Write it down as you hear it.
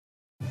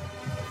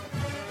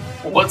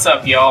What's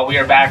up, y'all? We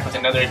are back with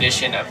another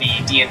edition of the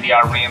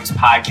DNVR Rams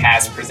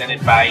podcast presented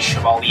by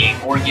Chevalier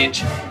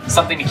Mortgage.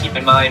 Something to keep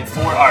in mind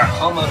for our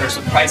homeowners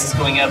with prices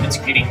going up, it's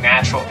creating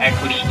natural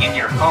equity in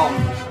your home.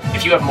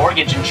 If you have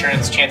mortgage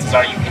insurance, chances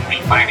are you can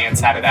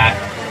refinance out of that.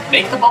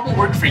 Make the bubble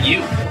work for you.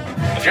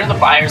 If you're in the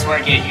buyer's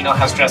market, you know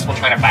how stressful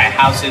trying to buy a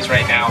house is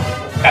right now.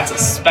 That's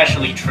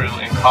especially true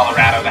in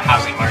Colorado, the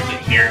housing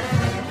market here.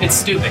 It's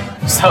stupid.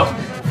 So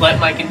let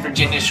Mike and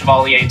Virginia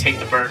Chevalier take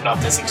the burden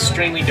off this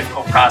extremely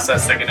difficult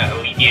process. They're going to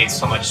alleviate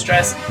so much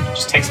stress.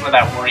 Just take some of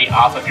that worry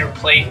off of your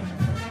plate.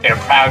 They're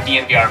proud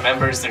DNVR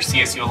members. They're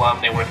CSU alum.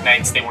 They work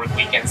nights. They work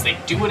weekends. They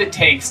do what it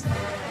takes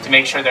to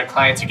make sure their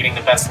clients are getting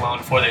the best loan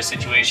for their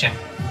situation.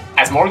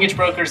 As mortgage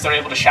brokers, they're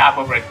able to shop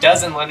over a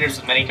dozen lenders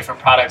with many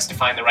different products to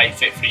find the right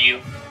fit for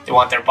you. They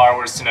want their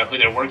borrowers to know who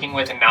they're working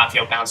with and not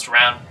feel bounced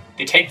around.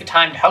 They take the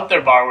time to help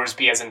their borrowers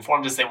be as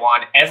informed as they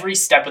want every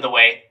step of the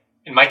way.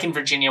 And Mike and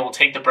Virginia will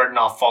take the burden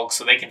off folks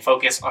so they can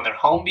focus on their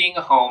home being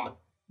a home,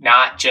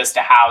 not just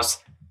a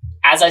house.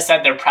 As I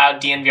said, they're proud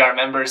DNVR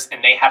members,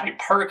 and they have a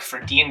perk for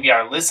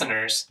DNVR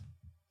listeners.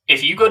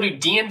 If you go to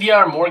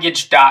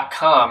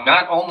dnvrmortgage.com,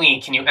 not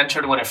only can you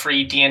enter to win a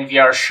free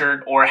DNVR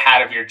shirt or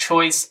hat of your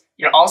choice,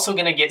 you're also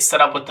going to get set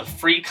up with the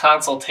free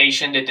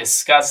consultation to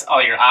discuss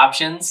all your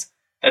options.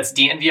 That's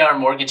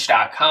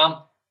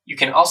dnvrmortgage.com. You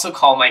can also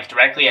call Mike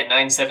directly at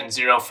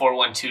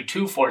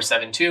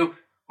 970-412-2472,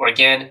 or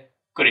again,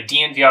 go to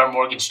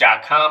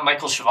dnvrmortgage.com.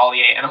 Michael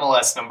Chevalier,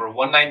 NMLS number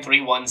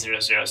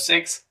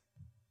 1931006.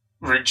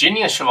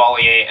 Virginia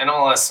Chevalier,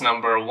 NMLS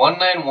number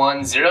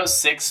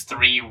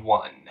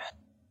 1910631.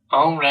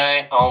 All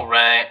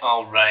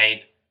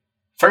right.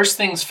 First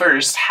things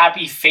first,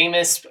 happy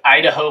famous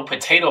Idaho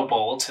Potato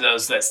Bowl to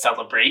those that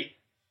celebrate.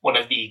 One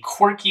of the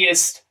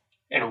quirkiest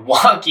and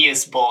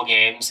wonkiest bowl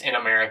games in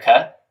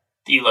America.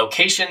 The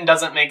location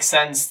doesn't make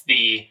sense.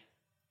 The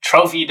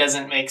trophy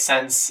doesn't make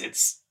sense.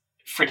 It's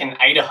freaking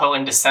Idaho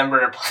in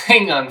December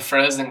playing on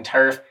frozen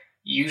turf,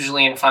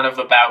 usually in front of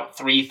about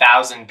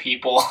 3,000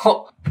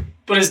 people.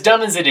 But as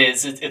dumb as it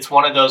is, it's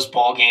one of those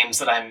bowl games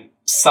that I'm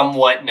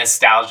somewhat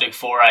nostalgic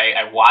for.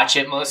 I watch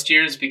it most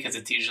years because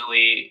it's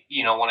usually,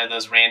 one of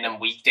those random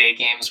weekday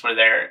games where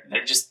there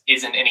just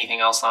isn't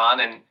anything else on.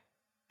 And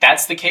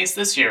that's the case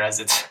this year, as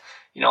it's,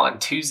 on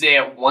Tuesday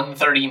at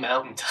 1:30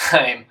 Mountain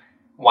Time,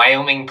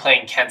 Wyoming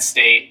playing Kent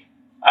State.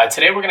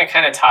 Today we're going to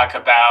kind of talk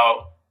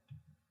about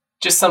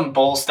just some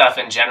bowl stuff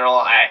in general.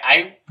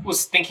 I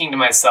was thinking to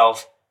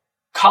myself,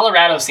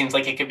 Colorado seems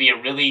like it could be a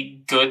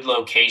really good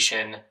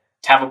location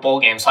to have a bowl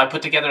game. So I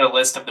put together a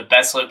list of the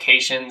best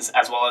locations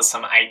as well as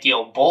some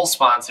ideal bowl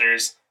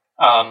sponsors.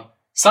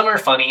 Some are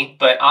funny,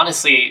 but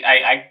honestly,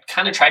 I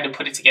kind of tried to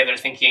put it together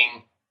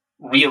thinking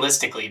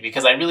realistically,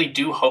 because I really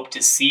do hope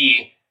to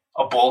see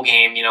a bowl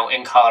game,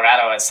 in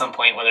Colorado at some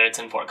point, whether it's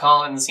in Fort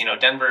Collins,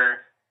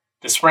 Denver,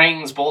 the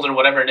Springs, Boulder,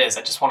 whatever it is.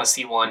 I just want to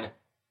see one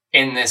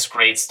in this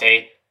great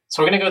state.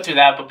 So we're going to go through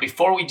that, but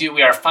before we do,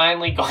 we are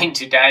finally going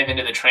to dive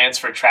into the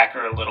transfer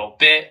tracker a little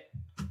bit.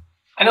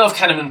 I know I've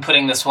kind of been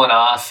putting this one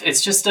off.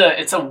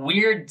 It's a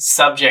weird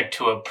subject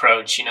to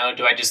approach.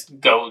 Do I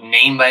just go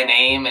name by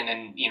name and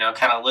then,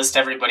 kind of list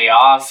everybody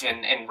off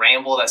and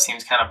ramble? That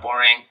seems kind of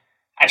boring.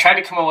 I tried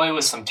to come away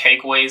with some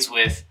takeaways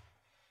with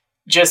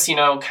just,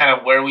 kind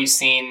of where we've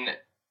seen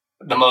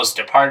the most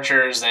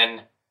departures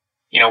and,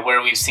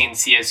 where we've seen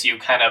CSU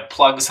kind of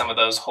plug some of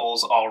those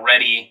holes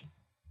already.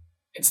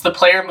 It's the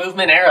player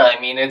movement era. I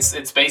mean,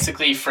 it's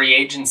basically free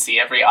agency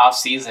every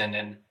offseason,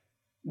 and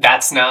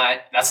that's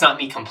not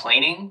me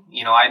complaining.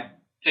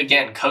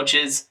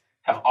 Coaches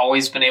have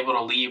always been able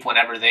to leave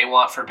whenever they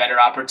want for better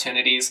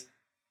opportunities.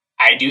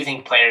 I do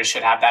think players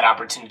should have that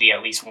opportunity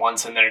at least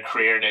once in their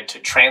career to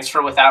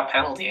transfer without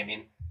penalty. I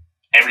mean,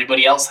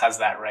 everybody else has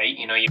that right.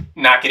 You're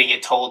not going to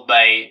get told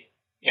by,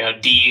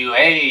 DU,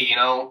 hey,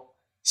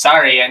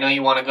 sorry, I know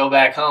you want to go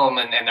back home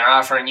and they're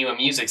offering you a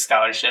music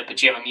scholarship,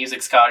 but you have a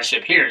music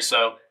scholarship here.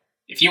 So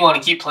if you want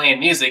to keep playing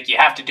music, you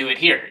have to do it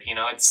here.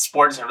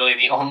 Sports are really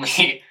the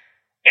only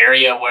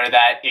area where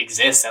that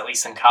exists, at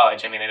least in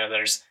college. I mean, I know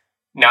there's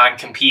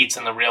non-competes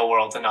in the real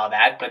world and all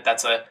that, but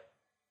that's a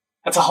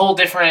whole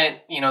different,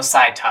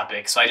 side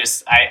topic. So I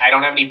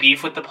don't have any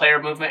beef with the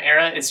player movement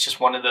era. It's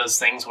just one of those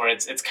things where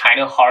it's kind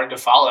of hard to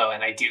follow.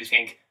 And I do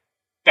think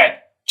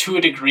that to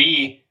a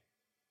degree,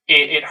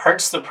 it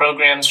hurts the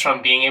programs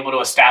from being able to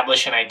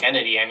establish an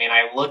identity. I mean,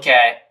 I look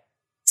at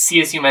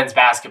CSU men's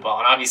basketball,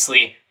 and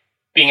obviously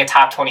being a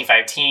top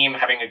 25 team,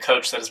 having a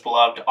coach that is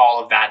beloved,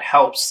 all of that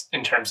helps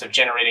in terms of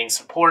generating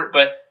support.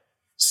 But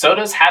so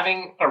does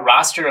having a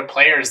roster of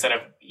players that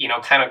have,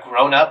 kind of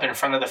grown up in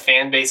front of the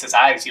fan base's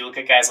eyes. You look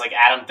at guys like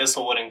Adam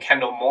Thistlewood and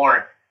Kendall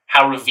Moore,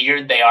 how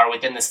revered they are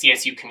within the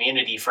CSU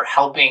community for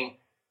helping,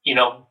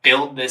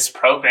 build this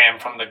program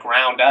from the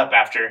ground up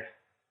after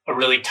a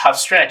really tough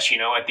stretch,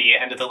 at the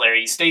end of the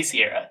Larry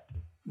Stacey era.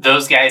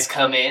 Those guys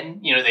come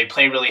in, they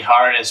play really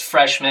hard as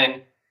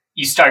freshmen.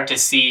 You start to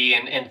see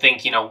and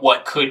think,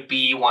 what could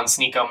be once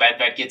Nico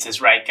Medved gets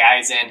his right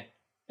guys in.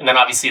 And then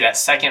obviously that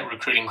second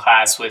recruiting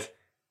class with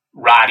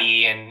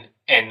Roddy and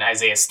and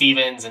Isaiah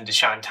Stevens and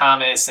Deshaun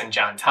Thomas and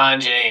John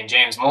Tonje and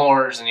James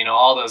Moores and,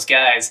 all those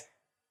guys,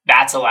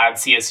 that's allowed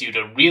CSU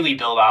to really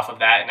build off of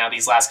that. And now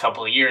these last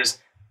couple of years,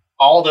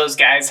 all those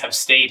guys have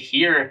stayed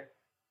here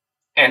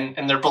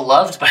and they're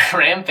beloved by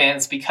Ram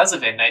fans because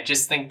of it. And I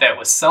just think that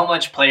with so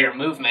much player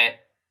movement,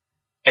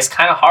 it's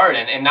kind of hard.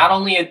 And not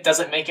only does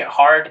it make it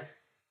hard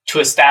to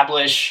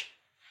establish,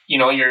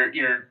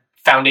 your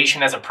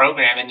foundation as a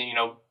program and,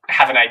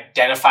 have an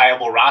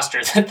identifiable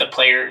roster that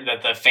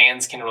the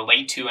fans can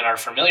relate to and are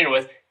familiar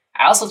with.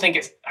 I also think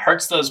it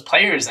hurts those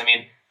players. I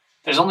mean,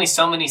 there's only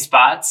so many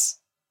spots.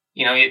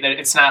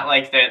 It's not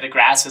like the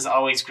grass is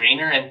always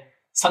greener, and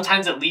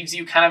sometimes it leaves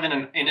you kind of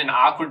in an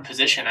awkward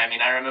position. I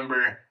mean, I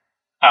remember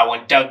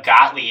when Doug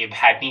Gottlieb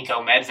had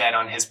Nico Medved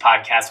on his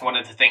podcast, one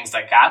of the things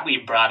that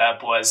Gottlieb brought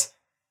up was,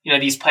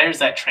 these players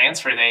that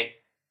transfer,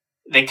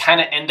 they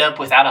kind of end up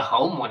without a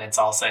home when it's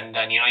all said and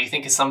done. You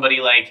think of somebody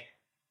like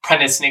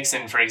Prentice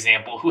Nixon, for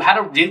example, who had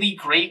a really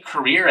great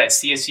career at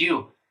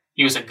CSU.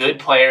 He was a good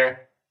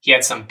player. He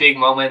had some big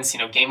moments,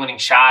 game-winning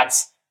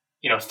shots,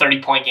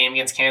 30-point game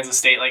against Kansas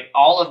State, like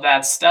all of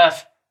that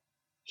stuff.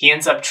 He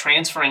ends up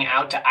transferring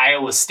out to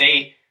Iowa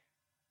State.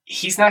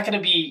 He's not going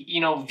to be,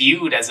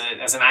 viewed as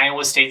an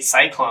Iowa State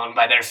Cyclone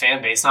by their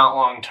fan base, not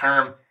long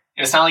term.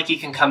 And it's not like he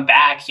can come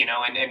back,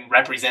 and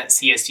represent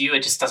CSU.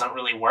 It just doesn't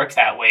really work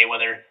that way,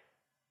 whether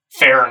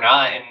fair or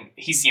not. And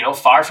he's,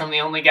 far from the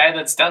only guy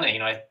that's done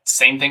it.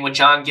 Same thing with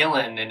John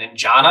Gillen and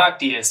John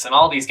Octius and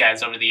all these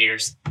guys over the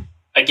years.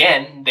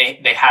 Again,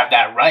 they have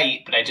that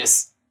right, but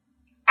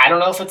I don't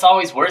know if it's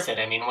always worth it.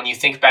 I mean, when you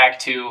think back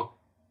to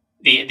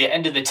the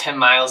end of the Tim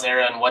Miles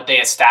era and what they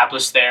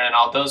established there and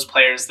all those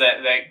players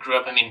that grew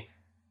up, I mean,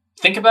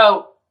 think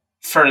about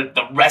for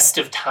the rest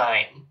of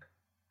time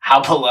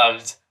how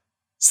beloved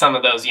some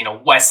of those,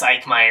 Wes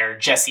Eichmeyer,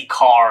 Jesse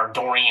Carr,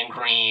 Dorian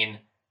Green,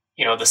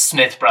 the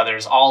Smith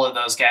brothers, all of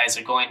those guys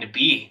are going to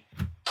be.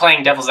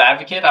 Playing devil's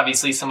advocate,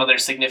 obviously some of their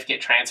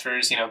significant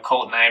transfers,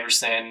 Colton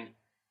Iverson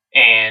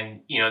and,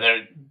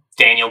 their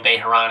Daniel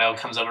Bejarano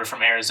comes over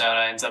from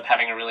Arizona, ends up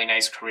having a really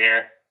nice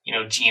career.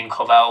 Gene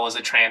Clavell was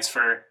a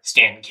transfer.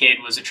 Stan Kidd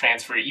was a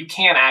transfer. You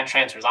can add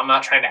transfers. I'm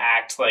not trying to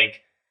act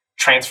like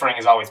transferring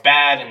is always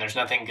bad and there's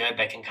nothing good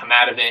that can come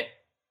out of it.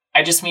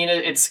 I just mean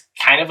it's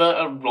kind of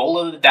a roll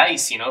of the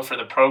dice, for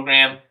the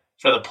program,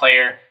 for the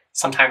player.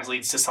 Sometimes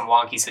leads to some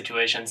wonky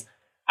situations.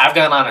 I've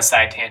gone on a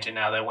side tangent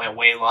now that went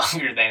way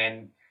longer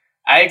than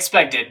I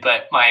expected,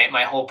 but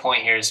my whole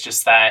point here is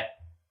just that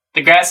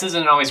the grass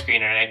isn't always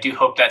greener, and I do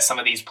hope that some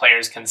of these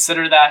players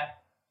consider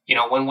that,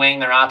 when weighing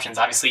their options.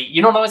 Obviously,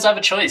 you don't always have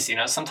a choice,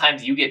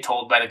 Sometimes you get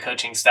told by the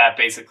coaching staff,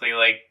 basically,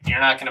 like, you're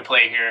not going to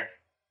play here,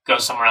 go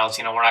somewhere else,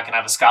 we're not going to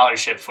have a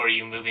scholarship for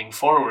you moving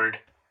forward.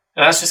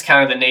 And that's just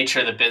kind of the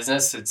nature of the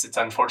business. It's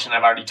unfortunate.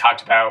 I've already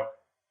talked about,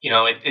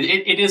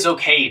 it is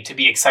okay to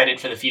be excited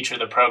for the future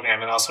of the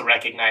program and also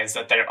recognize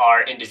that there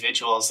are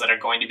individuals that are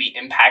going to be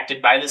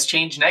impacted by this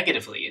change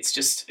negatively.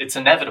 It's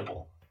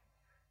inevitable.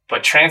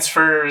 But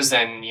transfers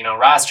and,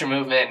 roster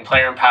movement and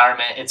player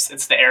empowerment,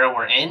 it's the era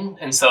we're in.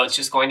 And so it's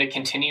just going to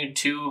continue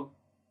to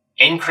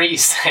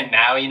increase. And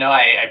now,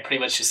 I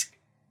pretty much just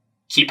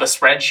keep a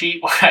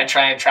spreadsheet where I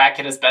try and track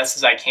it as best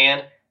as I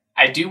can.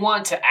 I do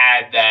want to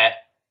add that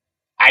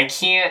I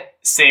can't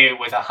say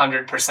with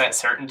 100%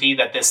 certainty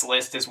that this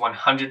list is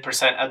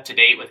 100% up to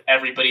date with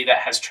everybody that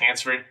has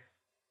transferred.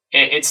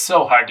 It's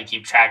so hard to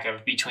keep track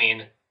of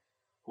between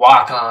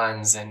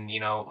walk-ons and,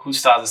 who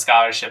still has a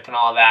scholarship and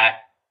all that.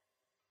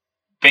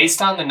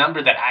 Based on the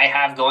number that I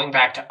have going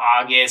back to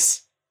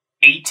August,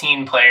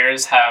 18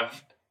 players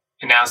have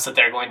announced that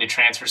they're going to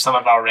transfer. Some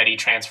have already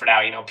transferred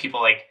out,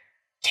 people like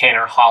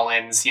Tanner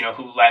Hollins,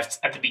 who left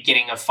at the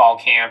beginning of fall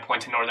camp,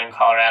 went to Northern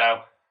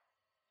Colorado.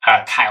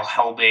 Kyle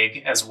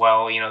Helbig as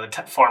well,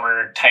 the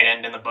former tight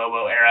end in the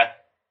Bobo era.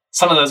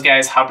 Some of those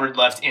guys, Hubbard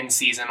left in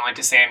season, went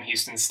to Sam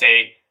Houston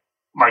State.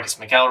 Marcus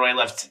McElroy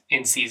left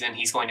in season.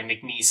 He's going to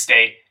McNeese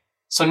State.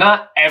 So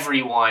not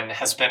everyone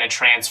has been a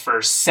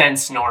transfer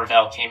since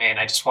Norvell came in.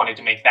 I just wanted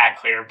to make that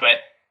clear. But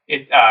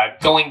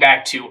going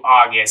back to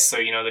August, so,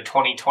 the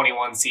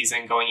 2021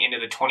 season going into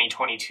the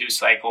 2022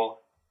 cycle,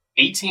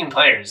 18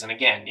 players. And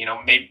again,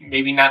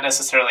 maybe not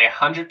necessarily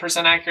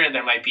 100% accurate.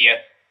 There might be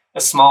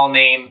a small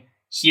name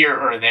here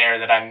or there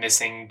that I'm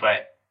missing,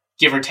 but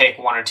give or take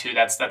one or two,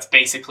 that's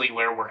basically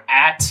where we're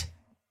at.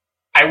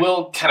 I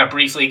will kind of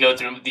briefly go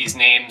through these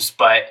names,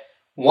 but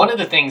one of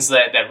the things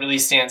that really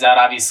stands out,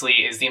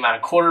 obviously, is the amount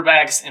of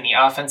quarterbacks and the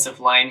offensive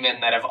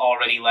linemen that have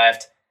already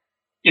left.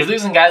 You're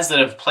losing guys that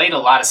have played a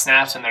lot of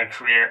snaps in their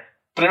career,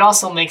 but it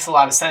also makes a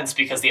lot of sense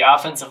because the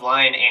offensive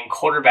line and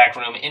quarterback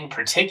room in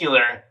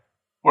particular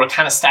were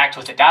kind of stacked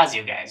with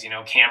Adazio guys,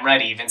 Cam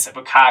Reddy, Vincent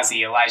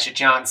Bukazi, Elijah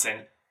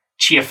Johnson,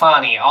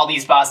 Chiafani, all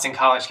these Boston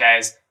College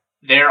guys,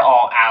 they're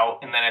all out.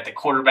 And then at the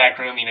quarterback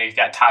room, you've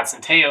got Todd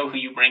Centeio, who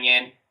you bring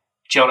in.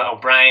 Jonah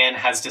O'Brien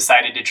has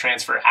decided to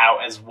transfer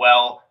out as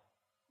well.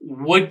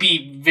 Would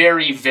be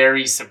very,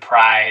 very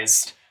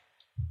surprised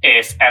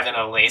if Evan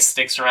Olay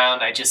sticks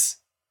around.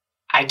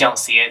 I don't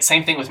see it.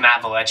 Same thing with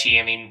Matt Valecchi.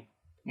 I mean,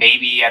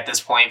 maybe at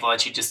this point,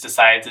 Vallecchi just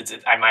decides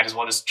I might as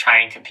well just try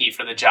and compete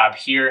for the job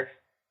here.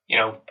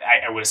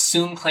 I would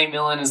assume Clay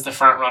Millen is the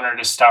front runner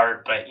to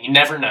start, but you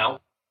never know.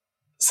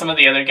 Some of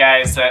the other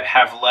guys that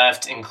have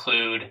left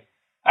include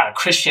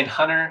Christian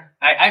Hunter.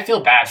 I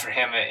feel bad for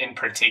him in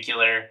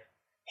particular.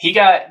 He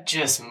got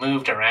just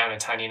moved around a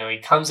ton. He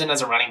comes in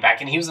as a running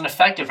back, and he was an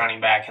effective running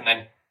back, and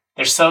then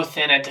they're so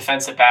thin at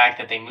defensive back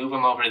that they move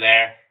him over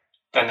there.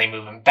 Then they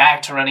move him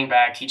back to running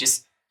back.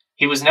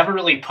 He was never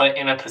really put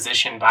in a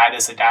position by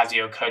this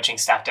Addazio coaching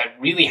staff to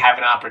really have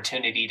an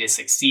opportunity to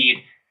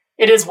succeed.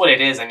 It is what it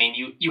is. I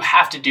mean, you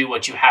have to do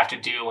what you have to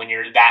do when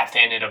you're that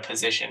thin at a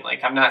position.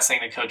 Like, I'm not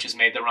saying the coaches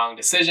made the wrong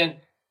decision.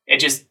 It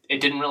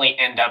didn't really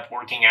end up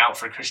working out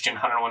for Christian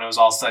Hunter when it was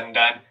all said and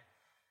done.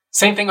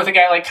 Same thing with a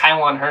guy like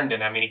Kylon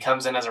Herndon. I mean, he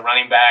comes in as a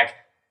running back.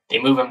 They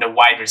move him to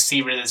wide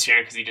receiver this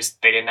year because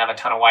they didn't have a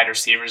ton of wide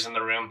receivers in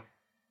the room.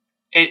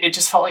 It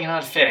just felt like an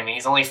odd fit. I mean,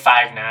 he's only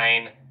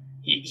 5'9".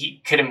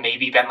 He could have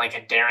maybe been like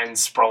a Darren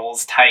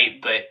Sproles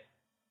type, but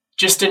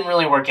just didn't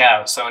really work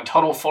out. So in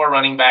total, 4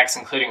 running backs,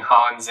 including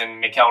Hollins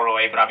and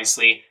McElroy, but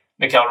obviously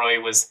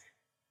McElroy was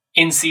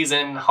in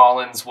season.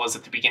 Hollins was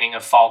at the beginning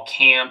of fall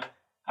camp.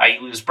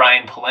 You lose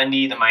Brian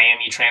Palendi, the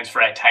Miami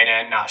transfer at tight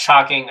end. Not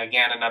shocking.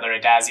 Again, another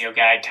Addazio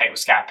guy, tight with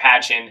Scott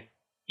Patchin.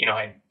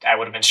 I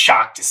would have been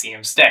shocked to see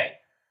him stay.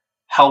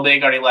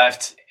 Helbig already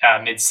left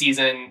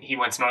mid-season. He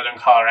went to Northern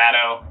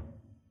Colorado.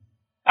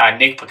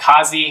 Nick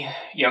Picazzi,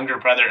 younger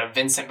brother of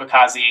Vincent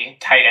Picazzi,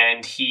 tight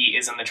end. He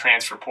is in the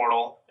transfer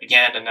portal.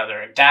 Again,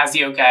 another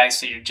Addazio guy,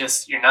 so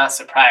you're not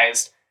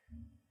surprised.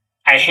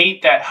 I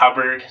hate that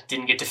Hubbard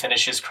didn't get to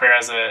finish his career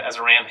as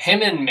a Ram.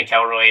 Him and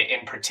McElroy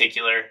in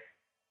particular,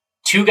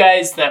 2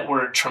 guys that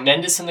were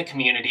tremendous in the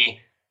community,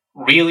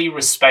 really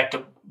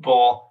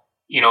respectable,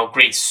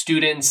 great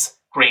students,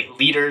 great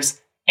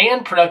leaders,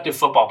 and productive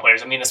football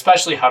players. I mean,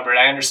 especially Hubbard.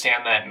 I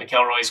understand that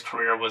McElroy's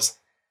career was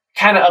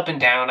kind of up and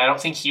down. I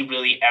don't think he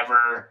really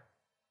ever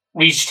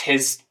reached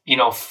his,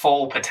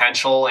 full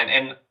potential.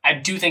 And I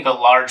do think a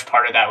large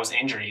part of that was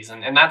injuries.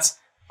 And that's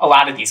a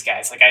lot of these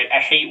guys. Like, I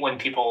hate when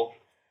people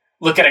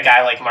look at a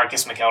guy like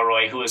Marcus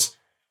McElroy, who is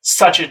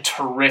such a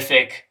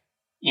terrific,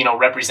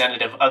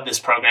 representative of this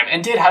program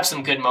and did have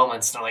some good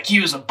moments. They're like, he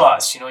was a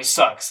bust, he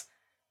sucks.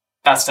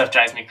 That stuff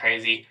drives me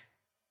crazy.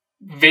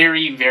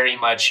 Very, very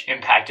much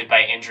impacted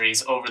by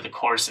injuries over the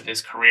course of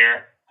his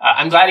career.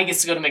 I'm glad he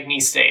gets to go to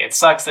McNeese State. It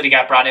sucks that he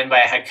got brought in by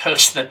a head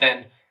coach that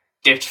then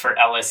dipped for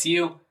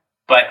LSU,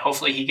 but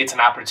hopefully he gets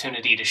an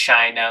opportunity to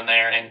shine down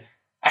there. And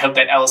I hope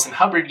that Ellison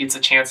Hubbard gets a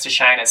chance to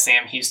shine at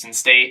Sam Houston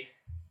State.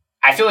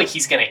 I feel like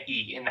he's going to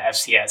eat in the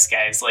FCS,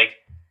 guys. Like,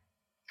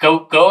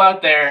 go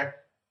out there,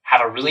 have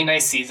a really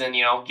nice season,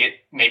 get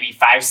maybe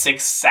 5-6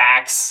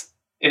 sacks.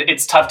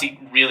 It's tough to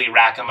really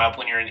rack them up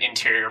when you're an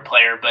interior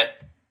player, but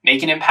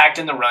make an impact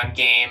in the run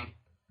game.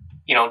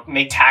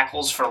 Make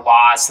tackles for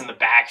loss in the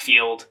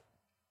backfield.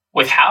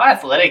 With how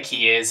athletic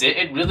he is,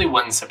 it really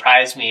wouldn't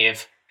surprise me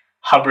if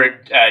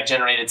Hubbard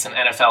generated some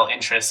NFL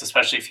interest,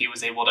 especially if he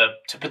was able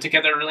to put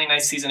together a really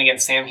nice season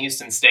against Sam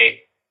Houston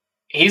State.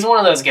 He's one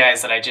of those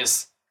guys that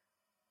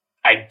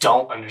I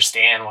don't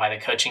understand why the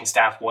coaching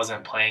staff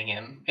wasn't playing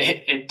him.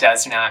 It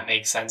does not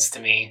make sense to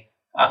me.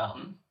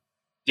 Don't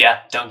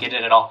get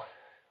it at all.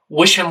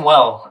 Wish him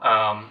well.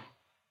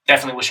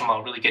 Definitely wish him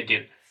well. Really good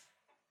dude.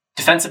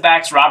 Defensive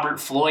backs,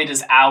 Robert Floyd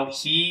is out.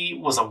 He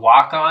was a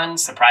walk-on.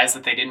 Surprised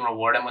that they didn't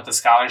reward him with a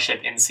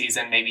scholarship in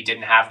season. Maybe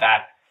didn't have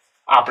that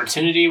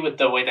opportunity with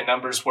the way the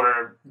numbers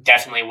were.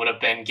 Definitely would have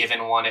been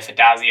given one if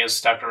Addazio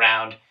stuck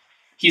around.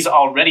 He's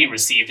already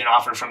received an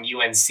offer from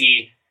UNC.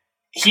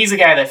 He's a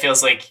guy that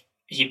feels like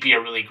he'd be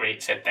a really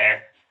great fit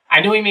there.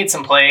 I know he made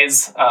some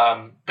plays,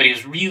 but he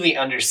was really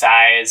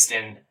undersized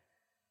and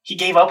he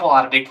gave up a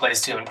lot of big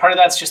plays too. And part of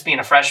that's just being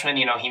a freshman.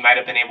 He might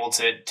have been able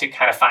to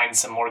kind of find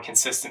some more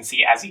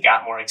consistency as he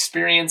got more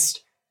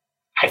experienced.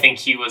 I think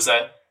he was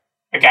a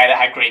guy that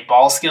had great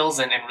ball skills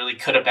and really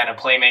could have been a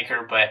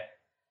playmaker. But,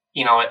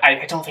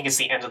 I don't think it's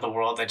the end of the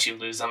world that you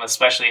lose him,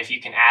 especially if you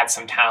can add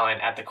some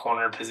talent at the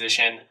corner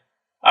position.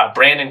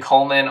 Brandon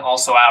Coleman,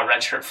 also out,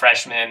 redshirt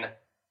freshman.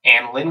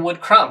 And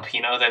Linwood Crump, the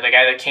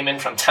guy that came in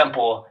from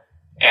Temple.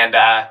 And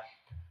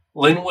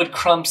Linwood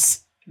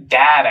Crump's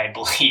dad, I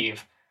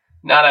believe,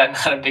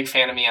 not a big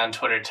fan of me on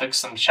Twitter, took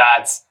some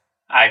shots.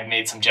 I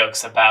made some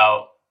jokes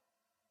about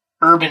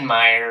Urban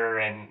Meyer,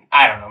 and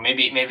I don't know,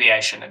 maybe I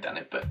shouldn't have done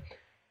it. But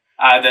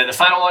the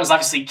final one is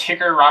obviously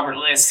kicker Robert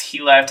Liss.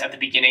 He left at the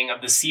beginning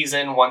of the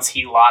season once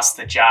he lost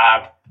the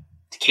job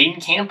to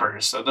Caden Camper.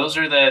 So those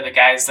are the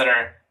guys that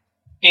are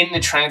in the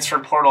transfer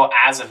portal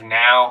as of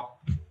now.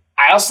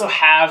 I also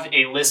have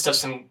a list of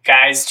some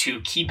guys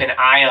to keep an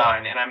eye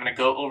on, and I'm going to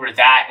go over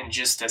that in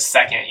just a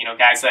second.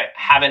 Guys that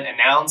haven't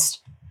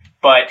announced,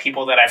 but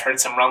people that I've heard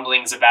some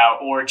rumblings about,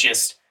 or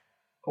just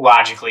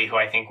logically who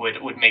I think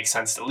would make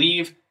sense to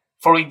leave.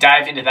 Before we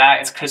dive into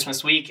that, it's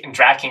Christmas week, and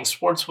DraftKings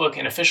Sportsbook,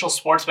 an official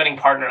sports betting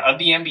partner of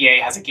the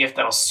NBA, has a gift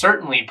that'll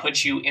certainly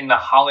put you in the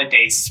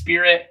holiday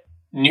spirit.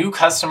 New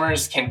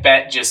customers can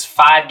bet just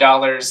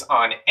 $5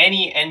 on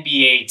any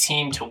NBA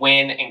team to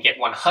win and get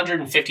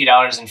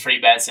 $150 in free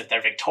bets if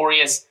they're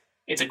victorious.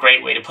 It's a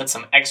great way to put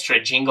some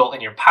extra jingle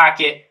in your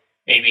pocket.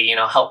 Maybe,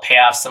 help pay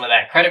off some of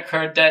that credit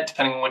card debt,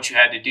 depending on what you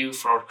had to do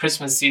for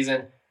Christmas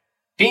season.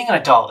 Being an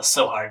adult is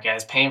so hard,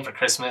 guys. Paying for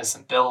Christmas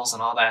and bills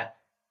and all that.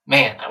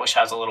 Man, I wish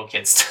I was a little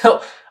kid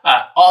still.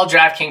 All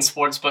DraftKings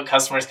Sportsbook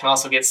customers can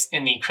also get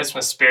in the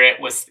Christmas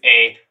spirit with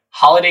a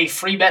holiday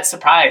free bet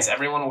surprise.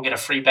 Everyone will get a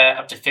free bet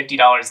up to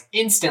 $50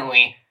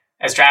 instantly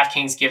as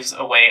DraftKings gives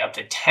away up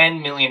to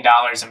 $10 million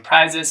in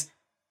prizes.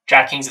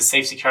 DraftKings is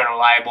safe, secure, and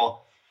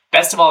reliable.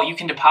 Best of all, you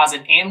can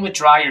deposit and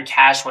withdraw your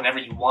cash whenever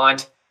you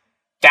want.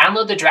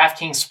 Download the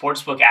DraftKings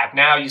Sportsbook app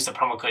now. Use the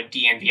promo code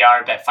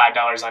DNVR. Bet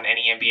 $5 on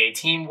any NBA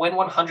team. Win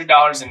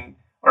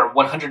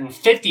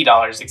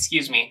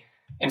 $150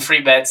 in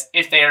free bets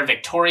if they are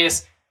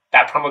victorious.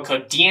 That promo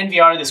code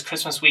DNVR this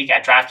Christmas week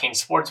at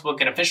DraftKings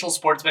Sportsbook, an official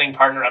sports betting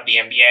partner of the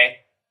NBA.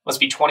 Must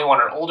be 21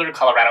 or older,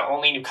 Colorado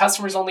only, new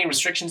customers only,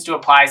 restrictions do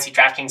apply. See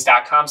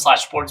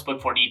DraftKings.com/sportsbook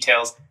for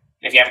details.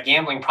 And if you have a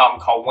gambling problem,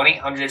 call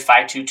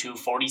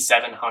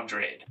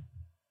 1-800-522-4700.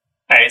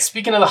 All right,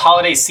 speaking of the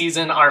holiday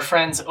season, our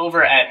friends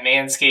over at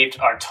Manscaped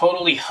are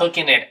totally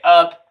hooking it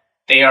up.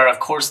 They are, of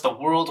course, the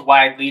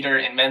worldwide leader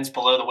in men's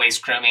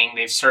below-the-waist grooming.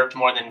 They've served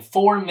more than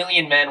 4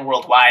 million men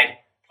worldwide.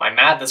 My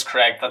math is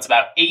correct. That's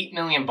about 8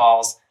 million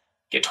balls.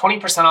 Get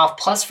 20% off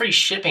plus free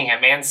shipping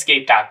at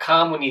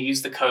manscaped.com when you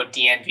use the code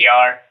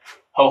DNVR.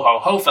 Ho, ho,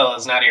 ho,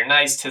 fellas. Now that you're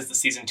nice, 'tis the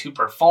season to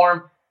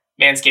perform.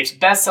 Manscaped's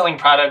best-selling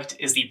product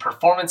is the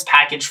Performance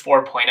Package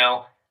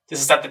 4.0.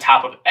 This is at the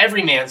top of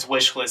every man's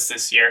wish list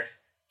this year.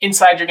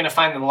 Inside, you're going to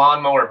find the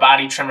Lawnmower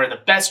Body Trimmer, the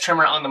best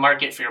trimmer on the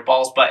market for your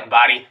balls, butt, and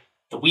body.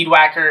 The Weed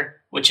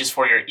Whacker, which is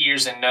for your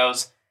ears and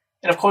nose.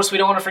 And of course, we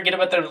don't want to forget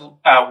about the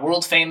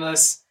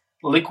world-famous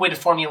liquid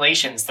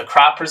formulations, the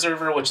Crop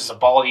Preserver, which is a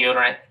ball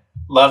deodorant.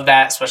 Love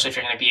that, especially if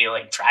you're going to be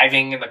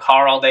driving in the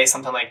car all day,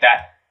 something like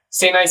that.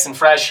 Stay nice and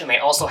fresh. And they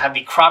also have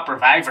the Crop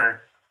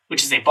Reviver,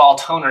 which is a ball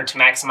toner to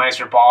maximize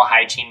your ball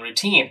hygiene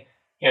routine.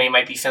 You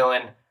might be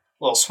feeling a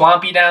little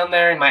swampy down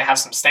there. You might have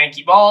some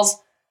stanky balls.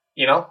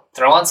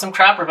 Throw on some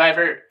Crop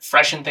Reviver,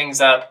 freshen things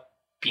up,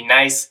 be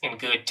nice and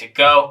good to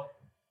go.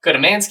 Go to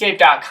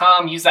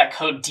manscaped.com, use that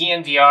code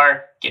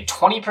DNVR, get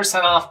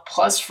 20% off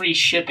plus free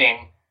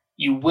shipping.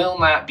 You will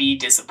not be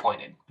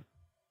disappointed.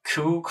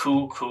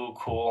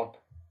 Cool.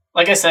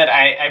 Like I said,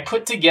 I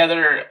put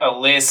together a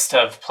list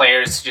of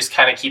players to just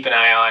kind of keep an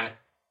eye on.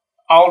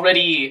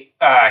 Already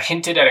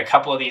hinted at a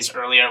couple of these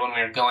earlier when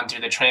we were going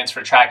through the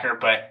transfer tracker,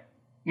 but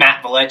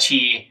Matt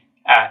Vellecki,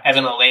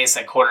 Evan Olaus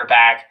at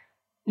quarterback,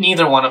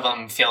 neither one of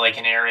them feel like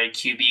an air raid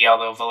QB,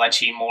 although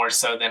Vellecki more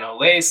so than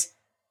Olaus.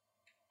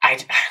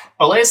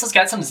 Olaus has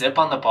got some zip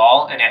on the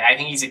ball, and I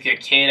think he's a good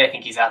kid. I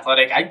think he's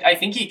athletic. I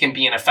think he can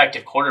be an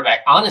effective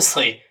quarterback.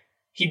 Honestly,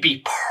 he'd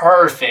be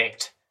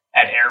perfect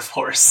at Air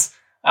Force.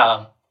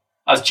 I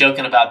was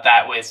joking about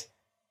that with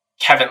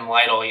Kevin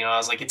Lytle. I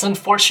was like, it's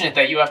unfortunate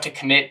that you have to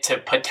commit to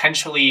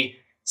potentially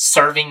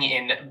serving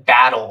in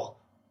battle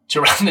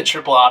to run the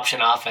triple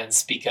option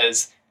offense,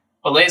 because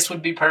Olaus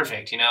would be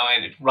perfect, and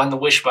run the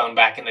wishbone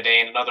back in the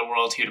day. In another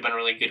world, he would have been a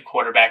really good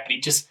quarterback, but he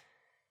just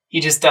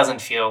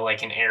doesn't feel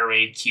like an air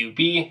raid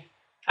QB.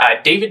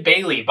 David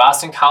Bailey,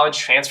 Boston College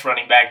transfer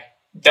running back,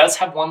 does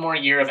have one more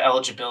year of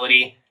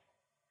eligibility.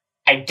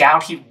 I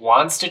doubt he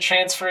wants to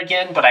transfer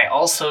again, but I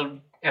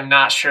also am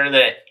not sure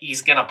that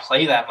he's going to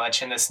play that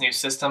much in this new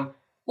system.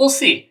 We'll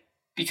see,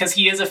 because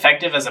he is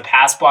effective as a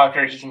pass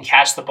blocker. He can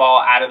catch the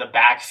ball out of the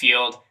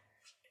backfield.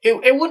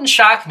 It wouldn't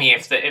shock me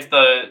if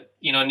the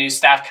new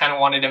staff kind of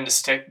wanted him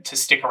to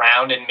stick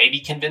around and maybe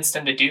convinced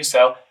him to do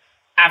so.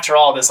 After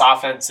all, this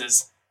offense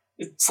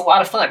it's a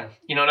lot of fun.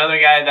 Another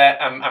guy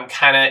that I'm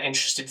kind of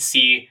interested to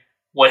see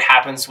what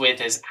happens with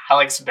is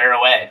Alex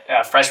Barrowett,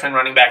 a freshman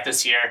running back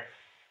this year.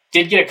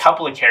 Did get a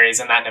couple of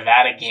carries in that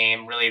Nevada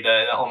game, really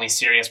the only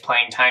serious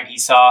playing time he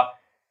saw.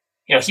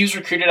 He was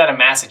recruited out of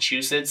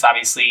Massachusetts,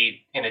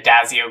 obviously an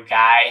Adazio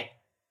guy.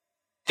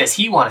 Does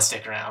he want to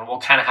stick around?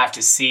 We'll kind of have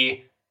to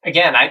see.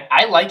 Again,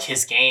 I like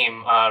his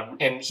game,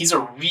 and he's a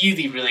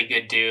really, really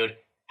good dude.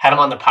 Had him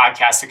on the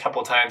podcast a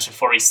couple of times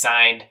before he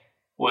signed.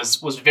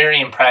 Was very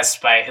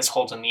impressed by his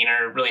whole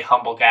demeanor, really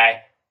humble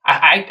guy.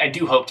 I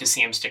do hope to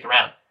see him stick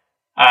around.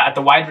 At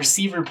the wide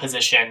receiver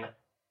position,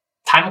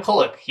 Ty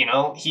McCulloch,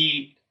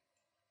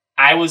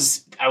 I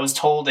was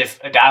told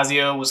if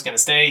Adazio was going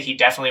to stay, he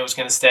definitely was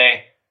going to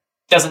stay.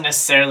 Doesn't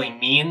necessarily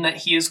mean that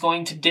he is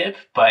going to dip,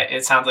 but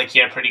it sounds like he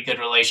had a pretty good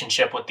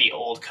relationship with the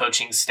old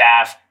coaching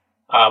staff.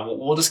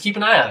 We'll just keep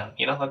an eye on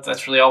him.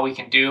 That's really all we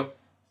can do.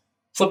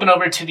 Flipping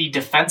over to the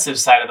defensive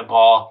side of the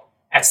ball,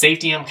 at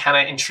safety, I'm kind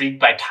of intrigued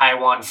by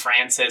Taiwan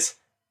Francis.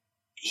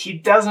 He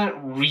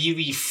doesn't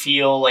really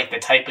feel like the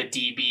type of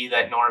DB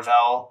that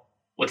Norvell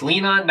would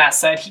lean on. That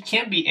said, he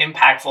can be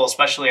impactful,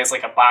 especially as a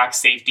box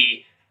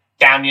safety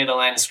down near the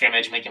line of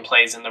scrimmage, making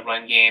plays in the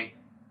run game.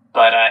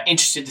 But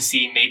interested to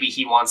see, maybe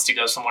he wants to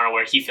go somewhere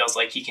where he feels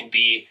like he can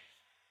be,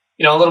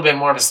 a little bit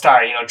more of a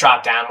star,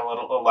 drop down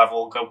a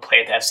level, go play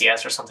at the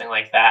FCS or something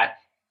like that.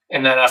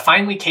 And then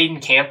finally,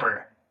 Caden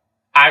Camper.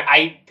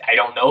 I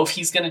don't know if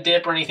he's going to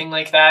dip or anything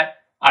like that.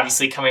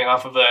 Obviously, coming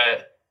off of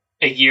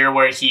a year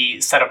where he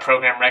set a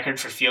program record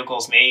for field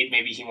goals made,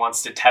 maybe he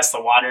wants to test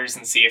the waters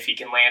and see if he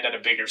can land at a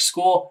bigger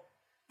school.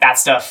 That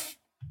stuff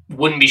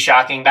wouldn't be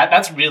shocking.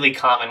 That's really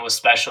common with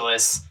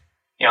specialists.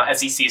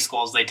 SEC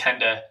schools, they tend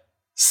to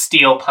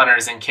steal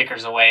punters and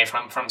kickers away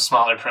from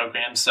smaller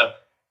programs. So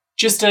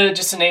just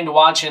a name to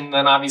watch. And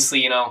then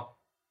obviously,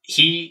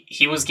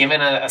 he was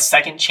given a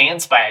second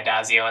chance by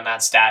Addazio and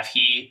that staff.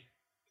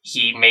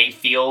 He may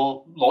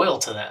feel loyal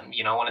to them,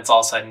 when it's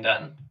all said and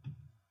done.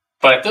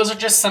 But those are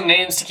just some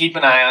names to keep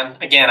an eye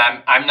on. Again,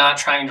 I'm not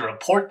trying to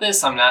report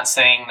this. I'm not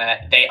saying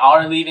that they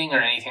are leaving or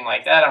anything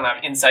like that. I don't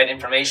have inside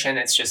information.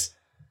 It's just,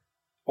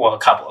 a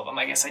couple of them.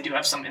 I guess I do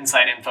have some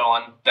inside info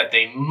on that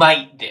they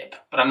might dip,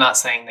 but I'm not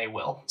saying they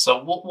will.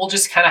 So we'll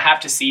just kind of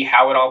have to see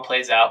how it all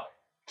plays out.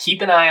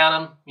 Keep an eye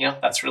on them.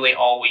 That's really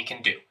all we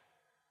can do.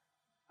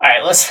 All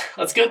right,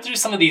 let's go through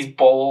some of these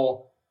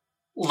bowl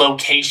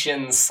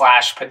locations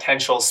 /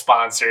 potential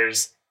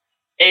sponsors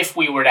if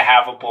we were to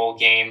have a bowl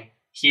game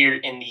here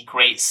in the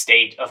great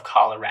state of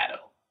Colorado.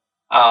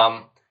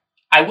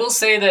 I will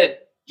say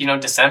that,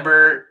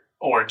 December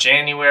or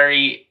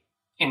January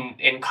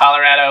in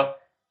Colorado,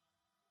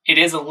 it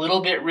is a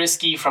little bit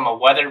risky from a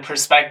weather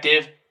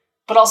perspective,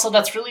 but also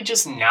that's really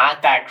just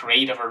not that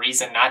great of a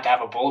reason not to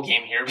have a bowl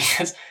game here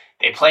because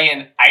they play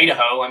in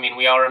Idaho. I mean,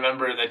 we all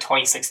remember the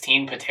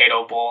 2016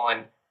 Potato Bowl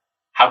and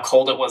how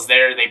cold it was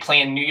there. They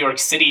play in New York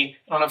City.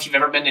 I don't know if you've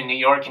ever been to New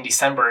York in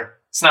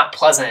December. It's not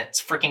pleasant.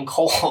 It's freaking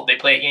cold. They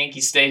play at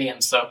Yankee Stadium.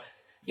 So,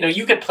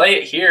 you could play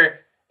it here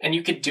and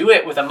you could do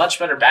it with a much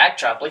better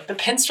backdrop. Like the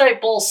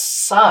Pinstripe Bowl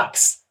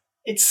sucks.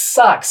 It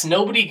sucks.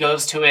 Nobody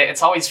goes to it.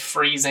 It's always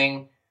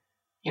freezing.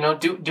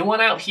 Do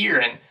one out here.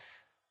 And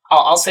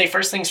I'll say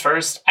first things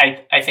first,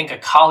 I think a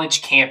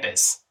college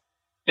campus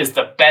is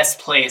the best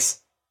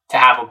place to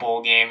have a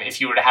bowl game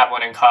if you were to have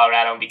one in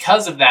Colorado. And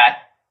because of that,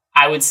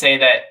 I would say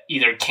that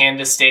either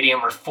Canvas Stadium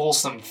or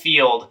Folsom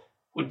Field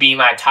would be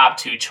my top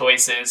two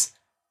choices.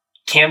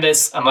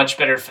 Canvas, a much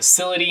better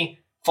facility.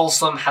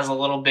 Folsom has a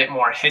little bit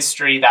more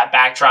history, that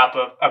backdrop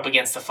up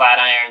against the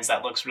Flatirons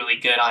that looks really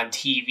good on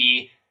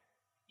TV.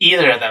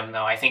 Either of them,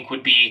 though, I think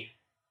would be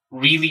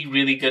really,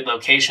 really good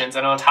locations.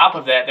 And on top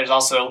of that, there's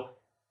also,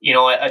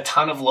 a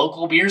ton of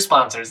local beer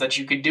sponsors that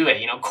you could do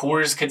it.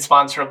 Coors could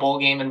sponsor a bowl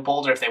game in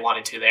Boulder if they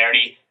wanted to. They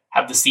already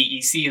have the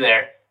CEC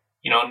there.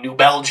 New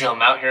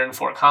Belgium out here in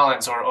Fort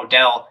Collins or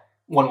Odell,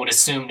 one would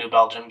assume New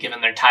Belgium given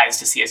their ties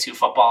to CSU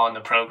football in the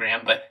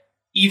program. But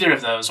either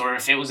of those, or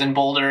if it was in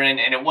Boulder and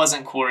it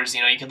wasn't Coors,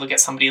 you could look at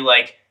somebody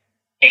like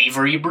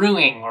Avery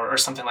Brewing or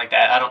something like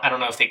that. I don't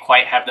know if they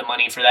quite have the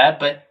money for that,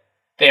 but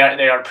they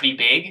are pretty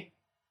big.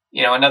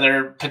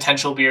 Another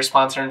potential beer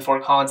sponsor in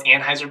Fort Collins,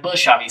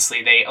 Anheuser-Busch,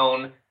 obviously. They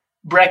own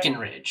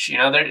Breckenridge.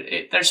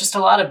 There's just a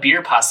lot of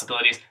beer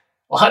possibilities,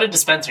 a lot of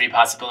dispensary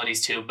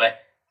possibilities too, but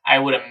I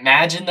would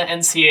imagine the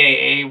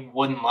NCAA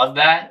wouldn't love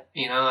that.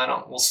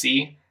 We'll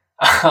see.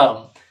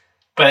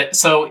 But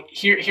so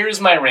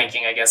here's my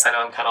ranking, I guess. I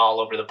know I'm kind of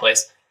all over the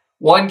place.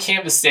 1,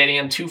 Canvas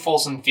Stadium. 2,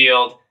 Folsom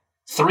Field.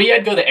 3,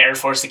 I'd go to Air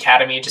Force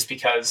Academy just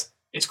because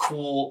it's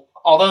cool.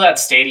 Although that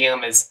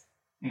stadium is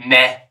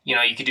meh,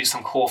 you could do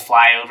some cool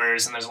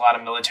flyovers and there's a lot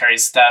of military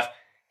stuff.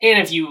 And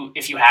if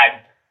you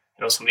had,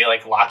 somebody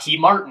like Lockheed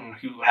Martin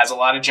who has a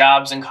lot of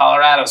jobs in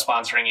Colorado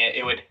sponsoring it,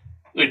 it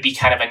would be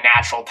kind of a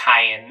natural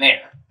tie-in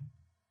there.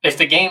 If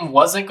the game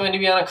wasn't going to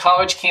be on a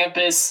college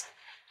campus,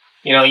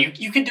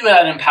 you could do it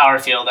at Empower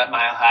Field at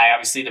Mile High.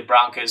 Obviously, the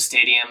Broncos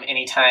Stadium,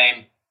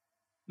 anytime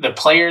the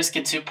players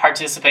get to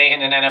participate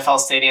in an NFL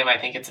stadium, I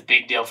think it's a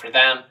big deal for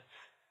them.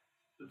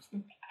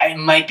 It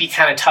might be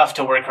kind of tough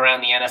to work around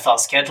the NFL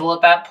schedule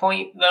at that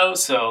point, though,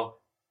 so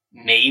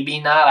maybe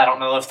not. I don't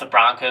know if the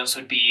Broncos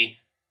would be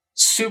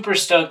super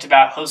stoked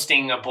about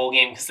hosting a bowl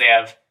game because they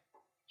have,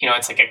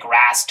 it's like a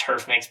grass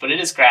turf mix, but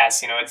it is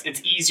grass.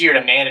 It's easier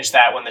to manage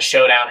that when the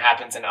showdown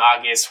happens in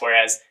August,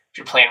 whereas if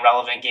you're playing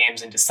relevant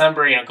games in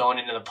December, going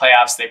into the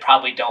playoffs, they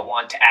probably don't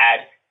want to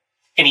add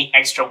any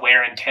extra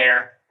wear and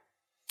tear.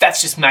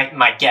 That's just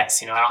my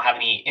guess. I don't have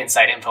any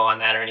inside info on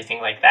that or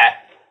anything like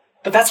that.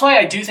 But that's why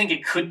I do think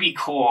it could be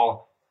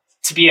cool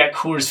to be at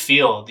Coors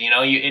Field.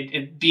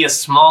 It'd be a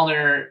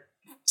smaller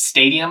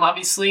stadium,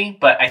 obviously,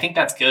 but I think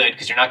that's good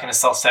because you're not going to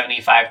sell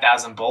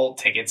 75,000 bowl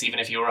tickets, even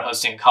if you were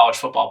hosting a college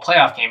football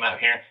playoff game out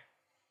here.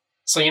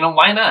 So,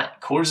 why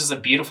not? Coors is a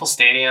beautiful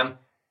stadium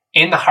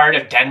in the heart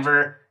of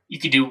Denver. You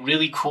could do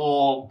really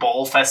cool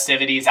bowl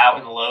festivities out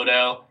in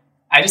Lodo.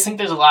 I just think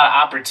there's a lot of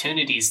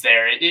opportunities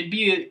there. It'd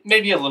be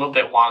maybe a little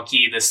bit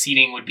wonky. The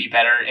seating would be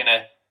better in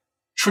a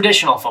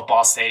traditional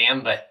football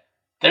stadium, but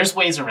there's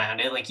ways around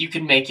it. Like, you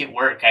could make it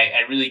work.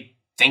 I really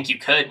think you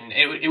could, and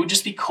it would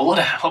just be cool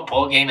to have a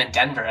bowl game in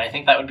Denver. I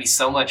think that would be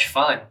so much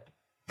fun.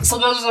 So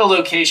those are the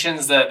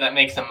locations that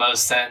make the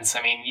most sense.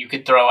 I mean, you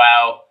could throw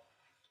out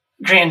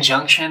Grand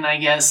Junction, I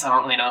guess. I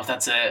don't really know if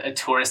that's a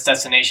tourist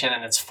destination,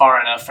 and it's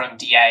far enough from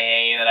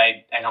DIA that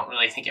I don't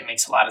really think it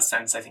makes a lot of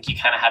sense. I think you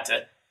kind of have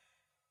to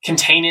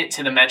contain it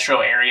to the metro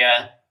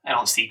area. I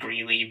don't see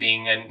Greeley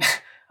being an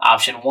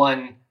option.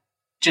 One,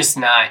 just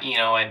not,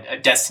 a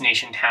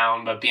destination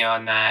town, but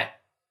beyond that,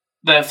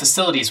 the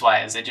facilities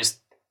wise,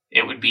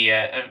 it would be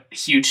a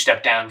huge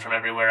step down from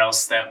everywhere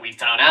else that we've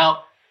thrown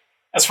out.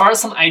 As far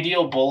as some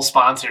ideal bowl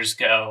sponsors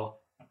go,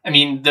 I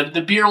mean,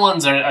 the beer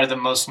ones are the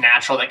most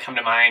natural that come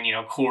to mind.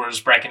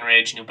 Coors,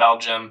 Breckenridge, New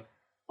Belgium,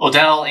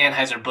 Odell,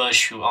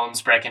 Anheuser-Busch, who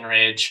owns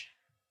Breckenridge.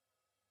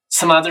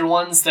 Some other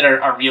ones that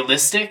are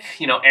realistic,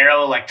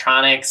 Arrow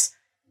Electronics,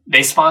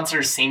 they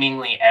sponsor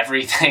seemingly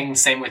everything.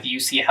 Same with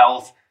UC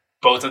Health.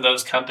 Both of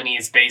those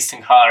companies based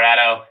in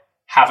Colorado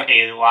have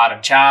a lot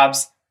of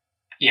jobs,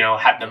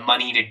 have the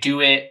money to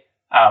do it.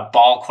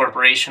 Ball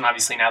Corporation,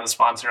 obviously now the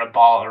sponsor of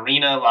Ball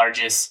Arena,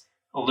 largest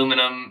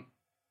aluminum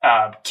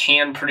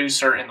can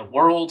producer in the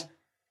world.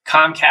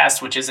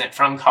 Comcast, which isn't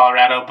from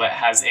Colorado, but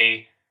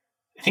I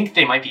think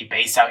they might be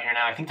based out here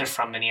now. I think they're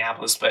from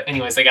Minneapolis, but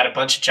anyways, they got a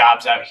bunch of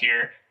jobs out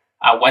here.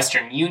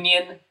 Western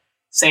Union,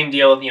 same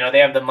deal. They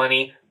have the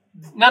money.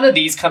 None of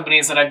these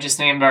companies that I've just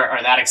named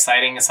are that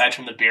exciting aside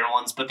from the beer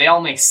ones, but they all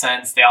make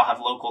sense. They all have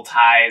local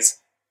ties.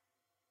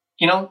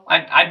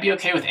 I'd be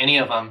okay with any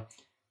of them.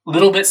 A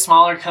little bit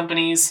smaller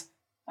companies,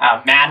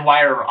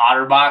 Madwire or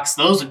Otterbox,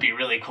 those would be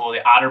really cool. The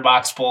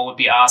Otterbox Bowl would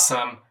be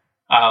awesome.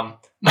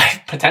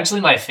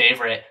 Potentially my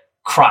favorite,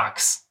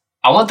 Crocs.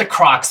 I want the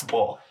Crocs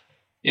Bowl.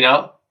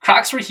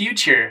 Crocs were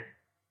huge here.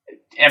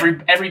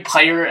 Every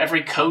player,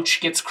 every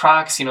coach gets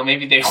Crocs.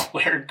 Maybe they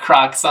wear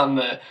Crocs on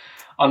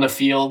the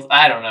field.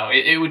 I don't know.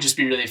 It would just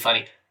be really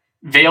funny.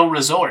 Vail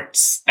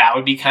Resorts, that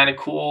would be kind of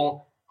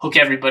cool. Hook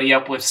everybody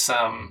up with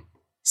some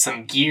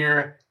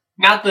gear.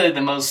 Not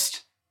the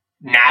most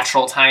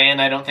natural tie-in,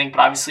 I don't think,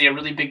 but obviously a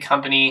really big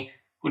company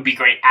would be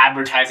great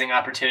advertising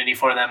opportunity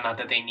for them. Not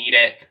that they need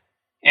it.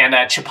 And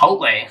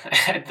Chipotle,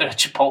 the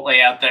Chipotle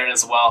out there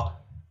as well.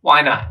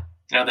 Why not?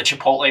 The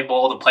Chipotle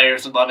Bowl, the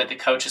players would love it. The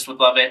coaches would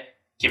love it.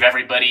 Give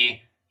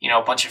everybody,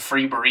 a bunch of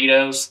free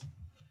burritos.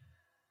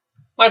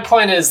 My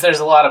point is there's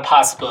a lot of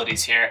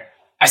possibilities here.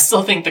 I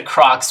still think the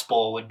Crocs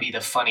Bowl would be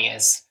the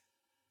funniest.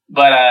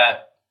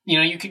 But,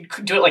 you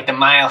could do it like the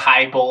Mile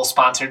High Bowl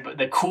sponsored, but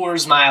the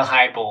Coors Mile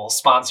High Bowl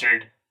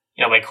sponsored,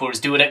 by Coors.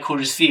 Do it at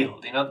Coors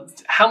Field.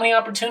 How many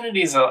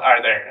opportunities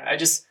are there? I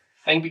think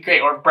it'd be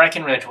great. Or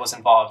Breckenridge was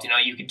involved.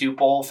 You could do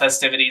bowl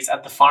festivities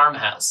at the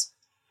farmhouse.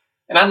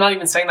 And I'm not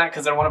even saying that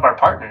because they're one of our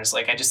partners.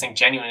 I just think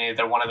genuinely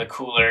they're one of the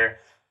cooler,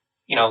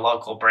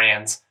 local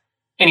brands.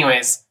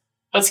 Anyways,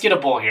 let's get a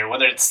bowl here.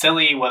 Whether it's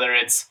silly, whether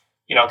it's,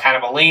 kind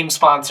of a lame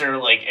sponsor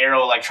like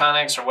Arrow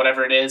Electronics or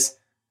whatever it is,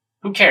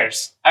 who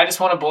cares? I just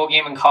want a bowl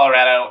game in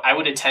Colorado. I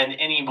would attend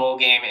any bowl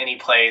game, any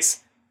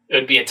place. It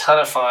would be a ton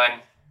of fun.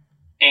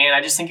 And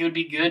I just think it would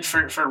be good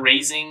for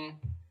raising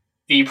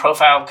the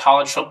profile of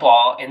college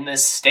football in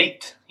this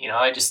state.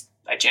 I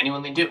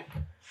genuinely do.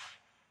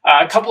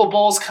 A couple of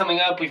bowls coming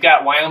up. We've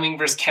got Wyoming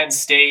versus Kent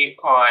State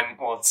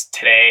it's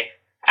today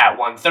at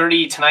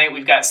 1:30. Tonight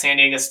we've got San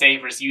Diego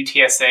State versus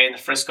UTSA in the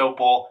Frisco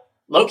Bowl.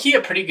 Low-key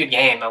a pretty good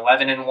game.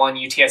 11-1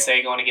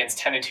 UTSA going against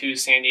 10-2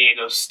 San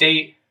Diego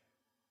State.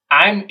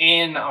 I'm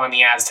in on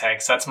the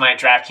Aztecs. That's my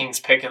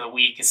DraftKings pick of the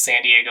week is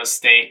San Diego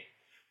State.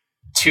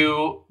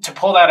 To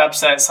pull that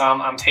upset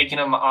some, I'm taking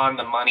them on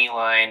the money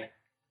line.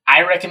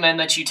 I recommend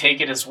that you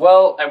take it as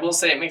well. I will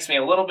say it makes me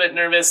a little bit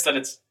nervous that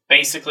it's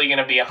basically going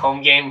to be a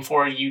home game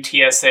for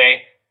UTSA.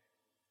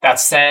 That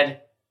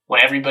said,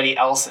 when everybody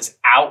else is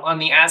out on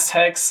the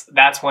Aztecs,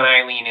 that's when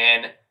I lean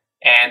in.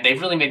 And they've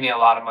really made me a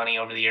lot of money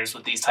over the years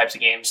with these types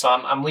of games. So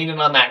I'm leaning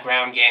on that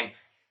ground game.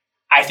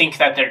 I think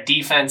that their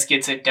defense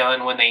gets it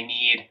done when they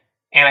need.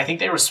 And I think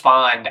they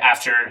respond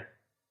after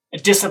a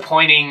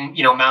disappointing,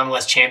 Mountain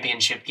West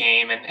Championship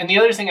game. And the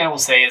other thing I will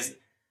say is,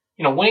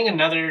 winning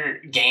another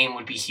game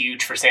would be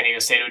huge for San Diego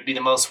State. It would be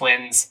the most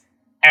wins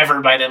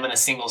ever by them in a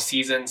single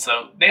season.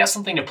 So they have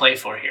something to play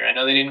for here. I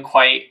know they didn't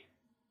quite,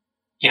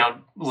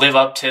 live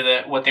up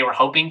to what they were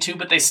hoping to,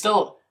 but they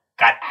still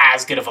got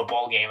as good of a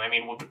bowl game. I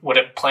mean,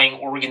 would playing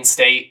Oregon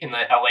State in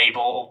the LA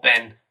Bowl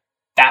been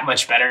that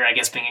much better? I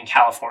guess being in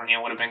California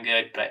would have been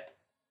good. But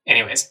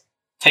anyways,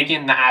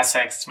 taking the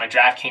Aztecs, it's my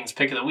DraftKings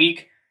pick of the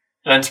week.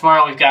 And then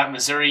tomorrow we've got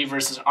Missouri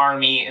versus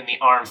Army in the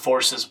Armed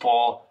Forces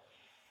Bowl.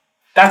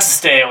 That's a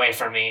stay away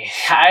from me.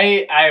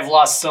 I've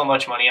lost so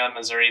much money on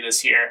Missouri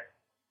this year.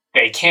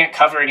 They can't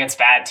cover against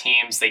bad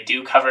teams. They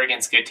do cover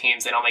against good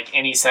teams. They don't make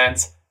any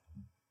sense.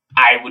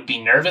 I would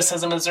be nervous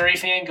as a Missouri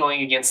fan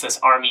going against this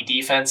Army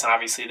defense and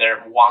obviously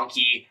their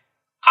wonky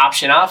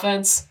option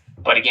offense.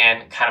 But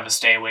again, kind of a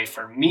stay away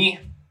for me.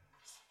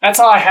 That's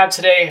all I have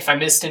today. If I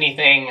missed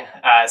anything,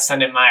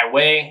 send it my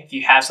way. If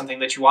you have something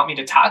that you want me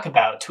to talk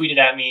about, tweet it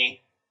at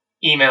me,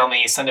 email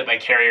me, send it by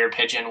carrier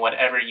pigeon,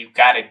 whatever you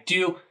got to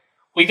do.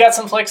 We got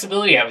some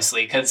flexibility,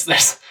 obviously, because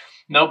there's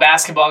no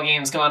basketball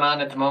games going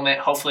on at the moment.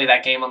 Hopefully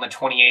that game on the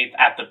 28th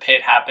at the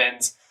Pit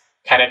happens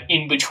kind of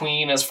in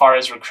between as far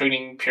as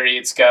recruiting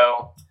periods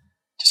go.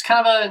 Just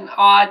kind of an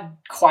odd,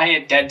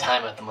 quiet, dead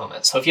time at the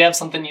moment. So if you have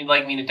something you'd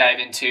like me to dive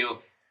into,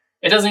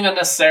 it doesn't even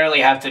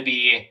necessarily have to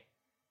be,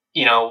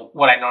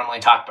 what I normally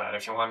talk about.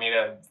 If you want me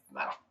to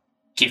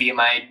give you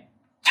my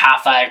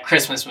top 5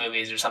 Christmas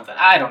movies or something.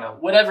 I don't know.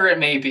 Whatever it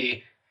may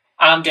be,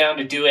 I'm down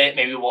to do it.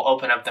 Maybe we'll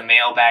open up the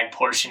mailbag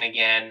portion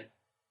again.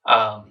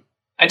 I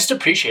just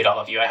appreciate all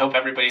of you. I hope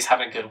everybody's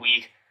having a good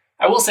week.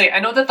 I will say, I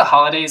know that the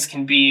holidays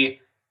can be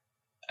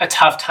a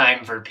tough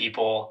time for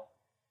people.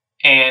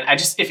 And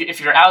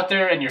if you're out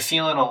there and you're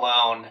feeling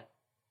alone,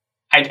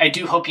 I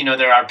do hope you know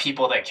there are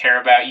people that care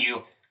about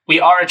you. We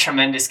are a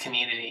tremendous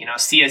community,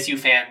 CSU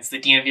fans, the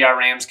DNVR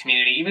Rams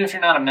community, even if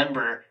you're not a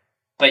member,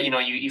 but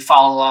you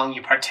follow along,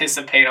 you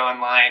participate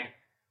online.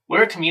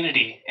 We're a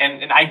community,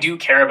 and I do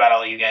care about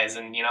all you guys.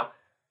 And,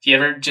 if you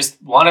ever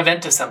just want to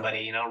vent to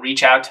somebody,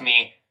 reach out to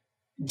me,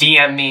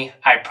 DM me.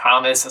 I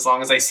promise, as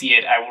long as I see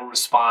it, I will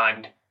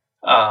respond.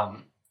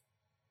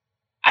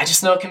 I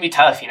just know it can be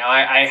tough.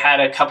 I had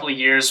a couple of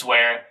years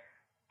where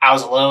I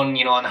was alone,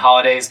 on the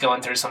holidays,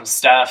 going through some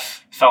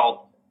stuff,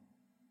 felt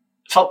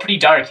pretty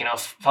dark,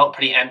 felt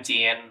pretty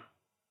empty. And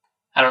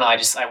I don't know,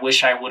 I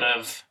wish I would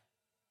have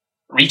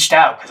reached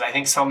out, because I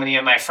think so many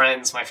of my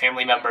friends, my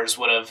family members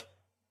would have,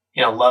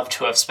 loved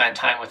to have spent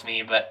time with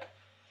me, but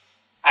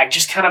I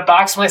just kind of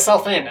boxed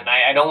myself in, and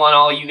I don't want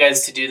all you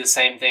guys to do the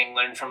same thing,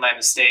 learn from my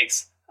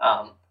mistakes.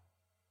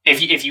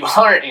 If you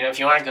aren't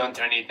going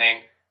through anything,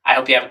 I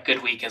hope you have a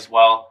good week as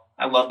well.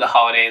 I love the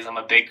holidays. I'm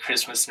a big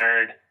Christmas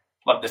nerd.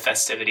 Love the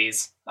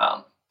festivities.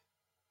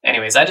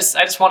 Anyways, I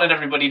just wanted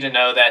everybody to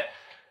know that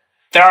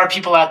there are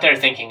people out there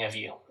thinking of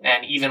you.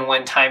 And even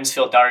when times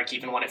feel dark,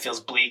 even when it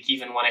feels bleak,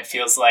 even when it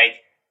feels like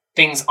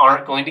things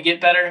aren't going to get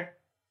better,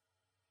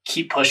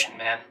 keep pushing,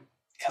 man,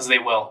 because they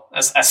will.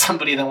 As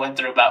somebody that went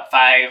through about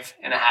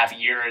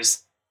 5.5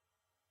 years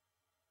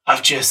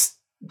of just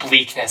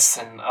bleakness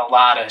and a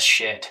lot of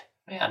shit,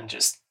 man,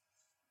 just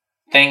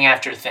thing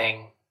after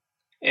thing,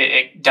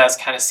 it does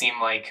kind of seem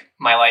like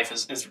my life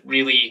is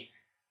really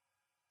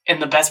in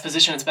the best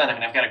position it's been. I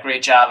mean, I've got a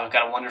great job. I've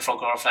got a wonderful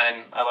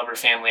girlfriend. I love her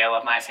family. I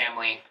love my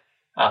family.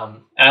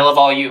 And I love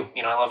all you.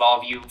 I love all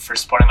of you for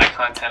supporting my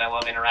content. I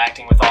love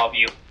interacting with all of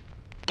you.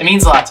 It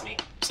means a lot to me.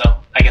 So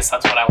I guess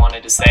that's what I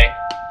wanted to say.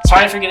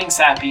 Sorry for getting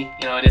sappy.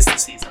 It is the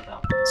season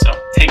though. So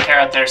take care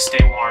out there. Stay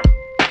warm.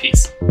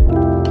 Peace.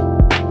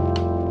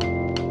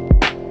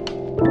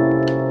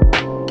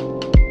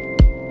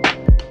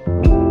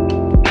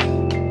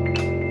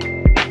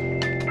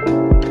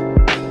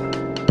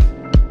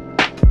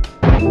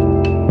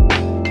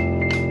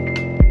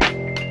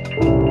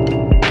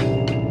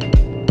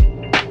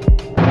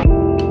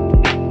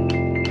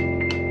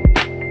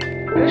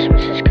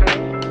 Christmas is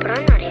coming, but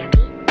I'm not happy.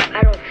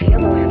 I don't feel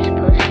the way I'm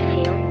supposed to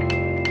feel.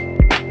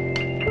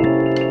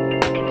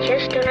 I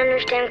just don't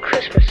understand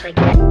Christmas like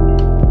that.